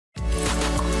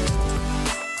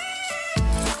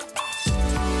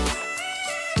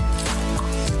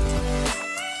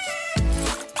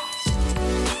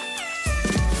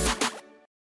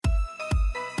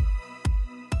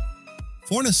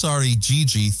Fornasari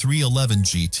Gigi 311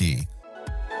 GT.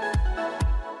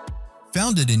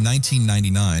 Founded in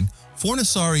 1999,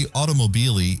 Fornasari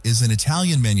Automobili is an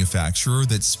Italian manufacturer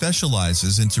that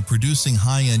specializes into producing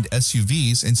high-end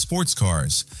SUVs and sports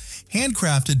cars.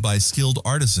 Handcrafted by skilled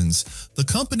artisans, the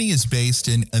company is based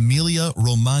in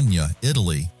Emilia-Romagna,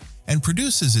 Italy, and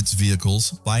produces its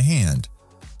vehicles by hand.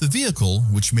 The vehicle,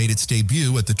 which made its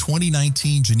debut at the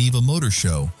 2019 Geneva Motor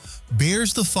Show,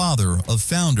 bears the father of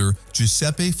founder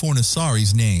Giuseppe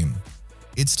Fornasari's name.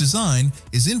 Its design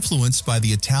is influenced by the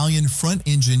Italian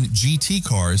front-engine GT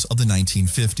cars of the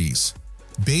 1950s.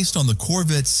 Based on the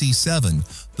Corvette C7,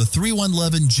 the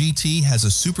 3111 GT has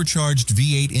a supercharged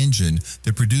V8 engine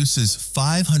that produces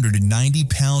 590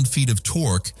 pound-feet of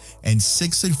torque and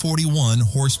 641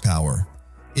 horsepower.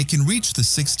 It can reach the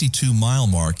 62-mile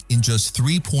mark in just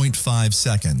 3.5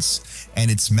 seconds,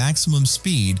 and its maximum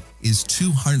speed is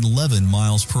 211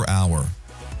 miles per hour.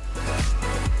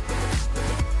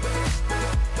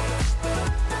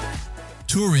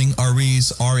 Touring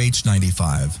Arese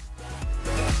RH95.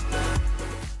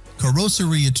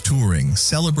 Carrozzeria Touring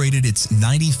celebrated its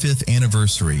 95th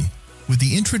anniversary with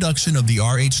the introduction of the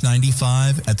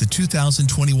RH95 at the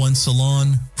 2021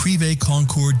 Salon Privé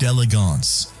Concours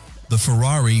d'Elegance. The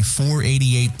Ferrari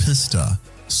 488 Pista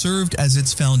served as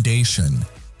its foundation,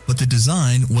 but the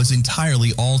design was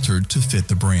entirely altered to fit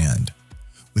the brand.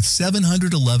 With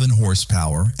 711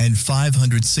 horsepower and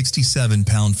 567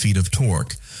 pound-feet of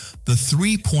torque, the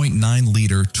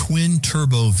 3.9-liter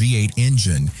twin-turbo V8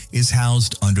 engine is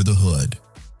housed under the hood.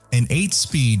 An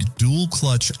 8-speed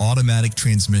dual-clutch automatic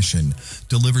transmission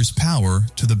delivers power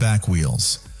to the back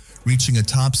wheels. Reaching a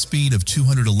top speed of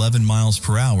 211 miles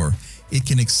per hour, it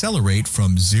can accelerate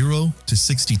from 0 to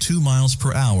 62 miles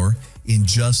per hour in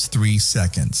just 3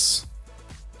 seconds.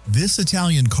 This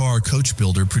Italian car coach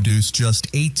builder produced just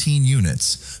 18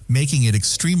 units, making it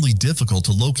extremely difficult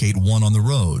to locate one on the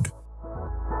road.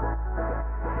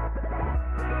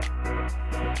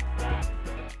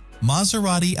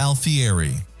 Maserati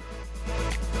Alfieri.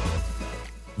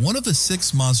 One of the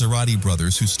 6 Maserati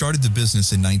brothers who started the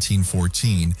business in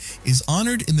 1914 is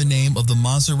honored in the name of the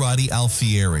Maserati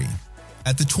Alfieri.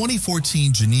 At the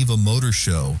 2014 Geneva Motor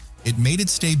Show, it made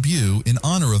its debut in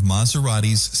honor of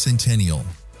Maserati's centennial.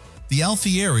 The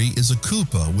Alfieri is a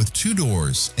coupe with 2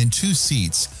 doors and 2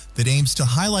 seats that aims to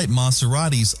highlight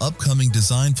Maserati's upcoming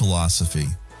design philosophy.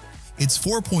 Its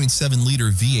 4.7-liter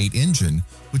V8 engine,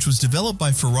 which was developed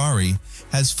by Ferrari,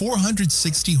 has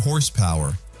 460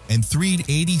 horsepower and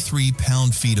 383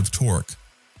 pound-feet of torque.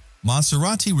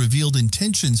 Maserati revealed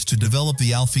intentions to develop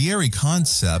the Alfieri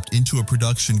concept into a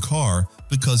production car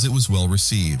because it was well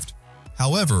received.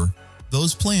 However,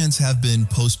 those plans have been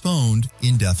postponed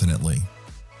indefinitely.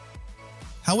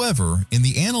 However, in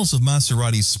the annals of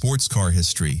Maserati's sports car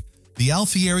history, the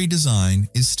Alfieri design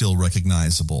is still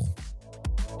recognizable.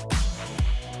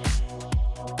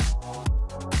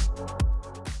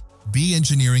 B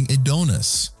Engineering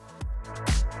Edonis.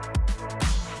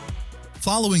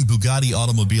 Following Bugatti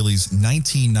Automobili's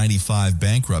 1995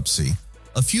 bankruptcy,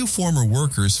 a few former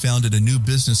workers founded a new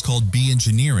business called B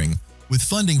Engineering with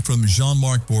funding from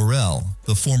Jean-Marc Borel,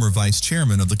 the former vice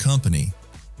chairman of the company.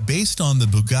 Based on the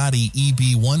Bugatti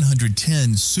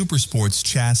EB110 Supersports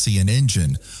chassis and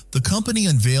engine, the company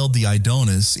unveiled the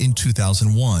Edonis in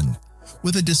 2001.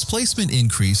 With a displacement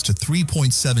increase to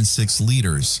 3.76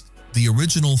 liters, the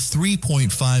original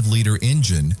 3.5-liter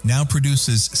engine now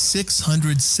produces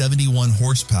 671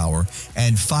 horsepower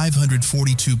and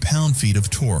 542 pound-feet of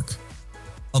torque.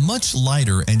 A much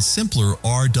lighter and simpler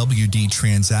RWD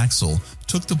transaxle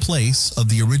took the place of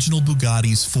the original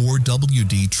Bugatti's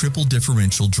 4WD triple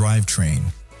differential drivetrain.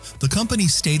 The company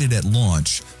stated at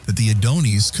launch that the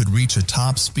Edonis could reach a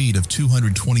top speed of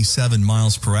 227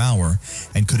 miles per hour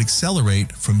and could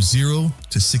accelerate from 0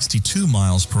 to 62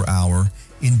 miles per hour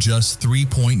in just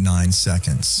 3.9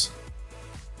 seconds.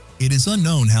 It is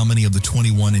unknown how many of the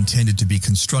 21 intended to be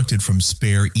constructed from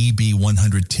spare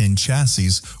EB110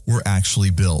 chassis were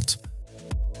actually built.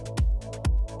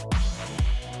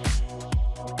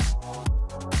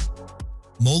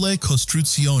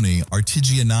 Costruzione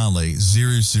Artigianale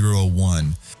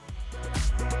 001.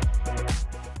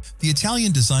 The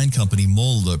Italian design company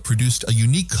Mole produced a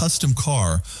unique custom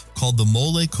car called the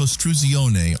Mole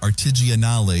Costruzione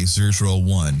Artigianale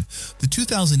 001. The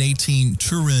 2018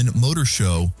 Turin Motor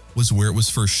Show was where it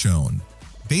was first shown.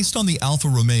 Based on the Alfa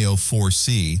Romeo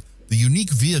 4C, the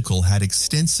unique vehicle had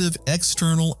extensive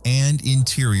external and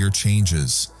interior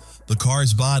changes. The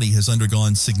car's body has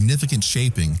undergone significant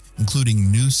shaping,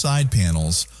 including new side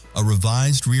panels, a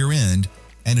revised rear end,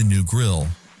 and a new grille.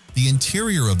 The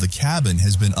interior of the cabin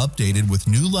has been updated with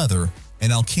new leather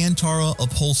an Alcantara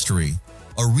upholstery,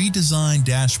 a redesigned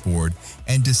dashboard,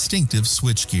 and distinctive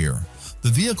switchgear. The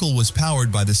vehicle was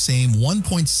powered by the same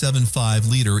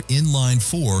 1.75-liter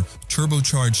inline-4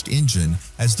 turbocharged engine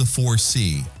as the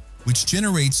 4C, which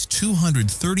generates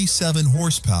 237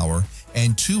 horsepower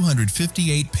and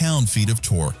 258 pound-feet of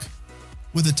torque.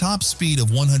 With a top speed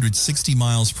of 160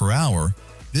 miles per hour,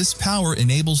 this power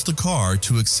enables the car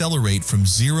to accelerate from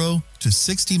 0 to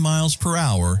 60 miles per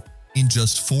hour in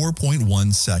just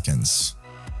 4.1 seconds.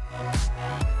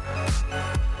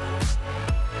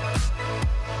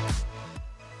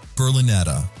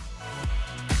 Berlinetta.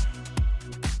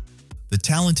 The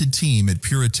talented team at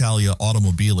Puritalia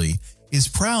Automobili is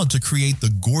proud to create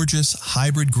the gorgeous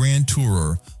hybrid Grand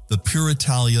Tourer, the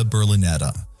Puritalia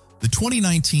Berlinetta. The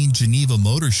 2019 Geneva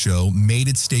Motor Show made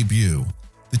its debut.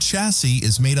 The chassis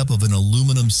is made up of an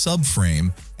aluminum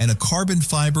subframe and a carbon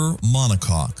fiber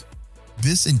monocoque.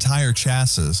 This entire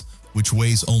chassis, which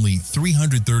weighs only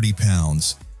 330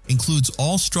 pounds, includes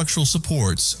all structural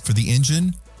supports for the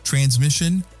engine,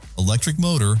 transmission, electric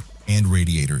motor, and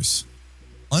radiators.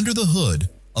 Under the hood,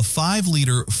 a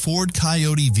 5-liter Ford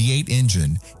Coyote V8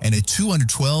 engine and a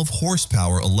 212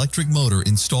 horsepower electric motor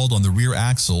installed on the rear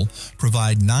axle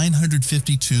provide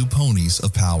 952 ponies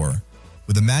of power.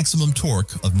 With a maximum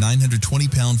torque of 920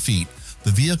 pound-feet,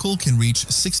 the vehicle can reach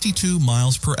 62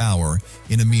 miles per hour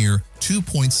in a mere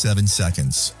 2.7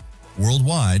 seconds.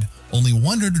 Worldwide, only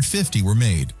 150 were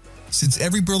made. Since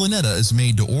every Berlinetta is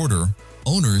made to order,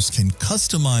 owners can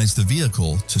customize the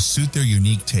vehicle to suit their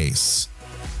unique tastes.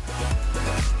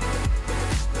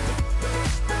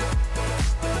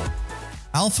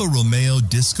 Alfa Romeo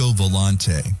Disco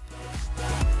Volante.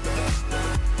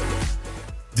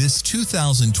 This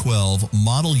 2012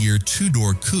 model year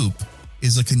two-door coupe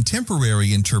is a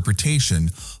contemporary interpretation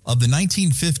of the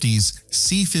 1950s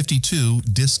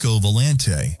C52 Disco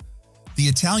Volante. The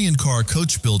Italian car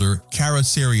coach builder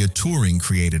Carrozzeria Touring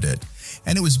created it,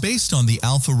 and it was based on the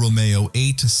Alfa Romeo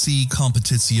A2C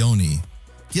Competizione.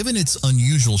 Given its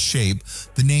unusual shape,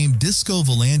 the name Disco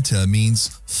Volante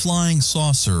means flying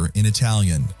saucer in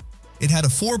Italian. It had a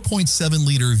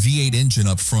 4.7-liter V8 engine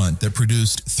up front that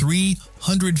produced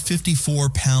 354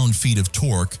 pound-feet of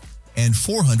torque and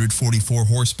 444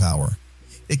 horsepower.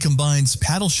 It combines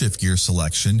paddle shift gear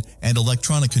selection and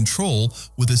electronic control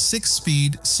with a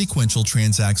 6-speed sequential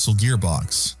transaxle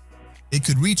gearbox. It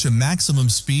could reach a maximum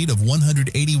speed of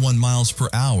 181 miles per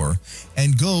hour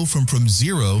and go from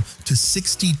 0 to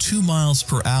 62 miles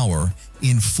per hour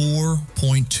in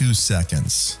 4.2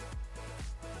 seconds.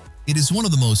 It is one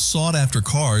of the most sought-after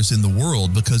cars in the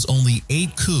world because only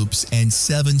 8 coupes and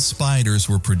 7 spiders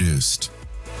were produced.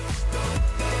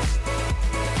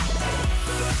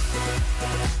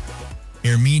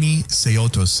 Ermini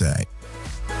seiottosei.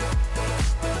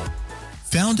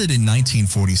 Founded in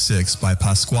 1946 by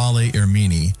Pasquale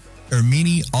Ermini,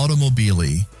 Ermini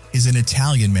Automobili is an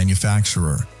Italian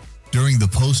manufacturer. During the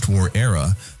post-war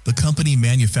era, the company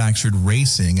manufactured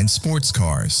racing and sports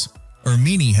cars.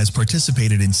 Ermini has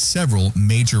participated in several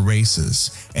major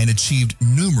races and achieved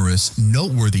numerous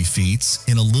noteworthy feats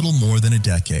in a little more than a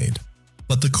decade.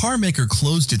 But the car maker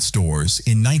closed its doors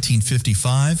in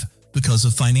 1955 because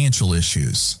of financial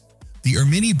issues. The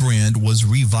Ermini brand was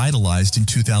revitalized in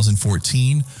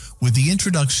 2014 with the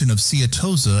introduction of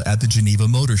seiottosei at the Geneva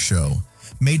Motor Show,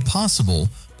 made possible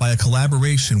by a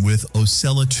collaboration with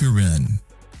Osella Turin.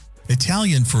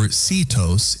 Italian for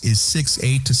seittos is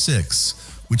 6'8"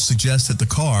 which suggests that the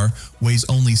car weighs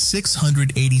only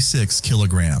 686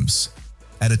 kilograms.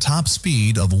 At a top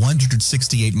speed of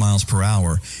 168 miles per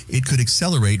hour, it could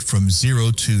accelerate from 0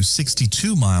 to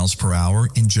 62 miles per hour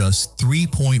in just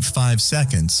 3.5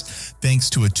 seconds,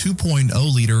 thanks to a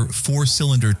 2.0-liter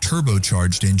 4-cylinder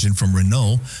turbocharged engine from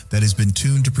Renault that has been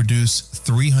tuned to produce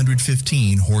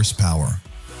 315 horsepower.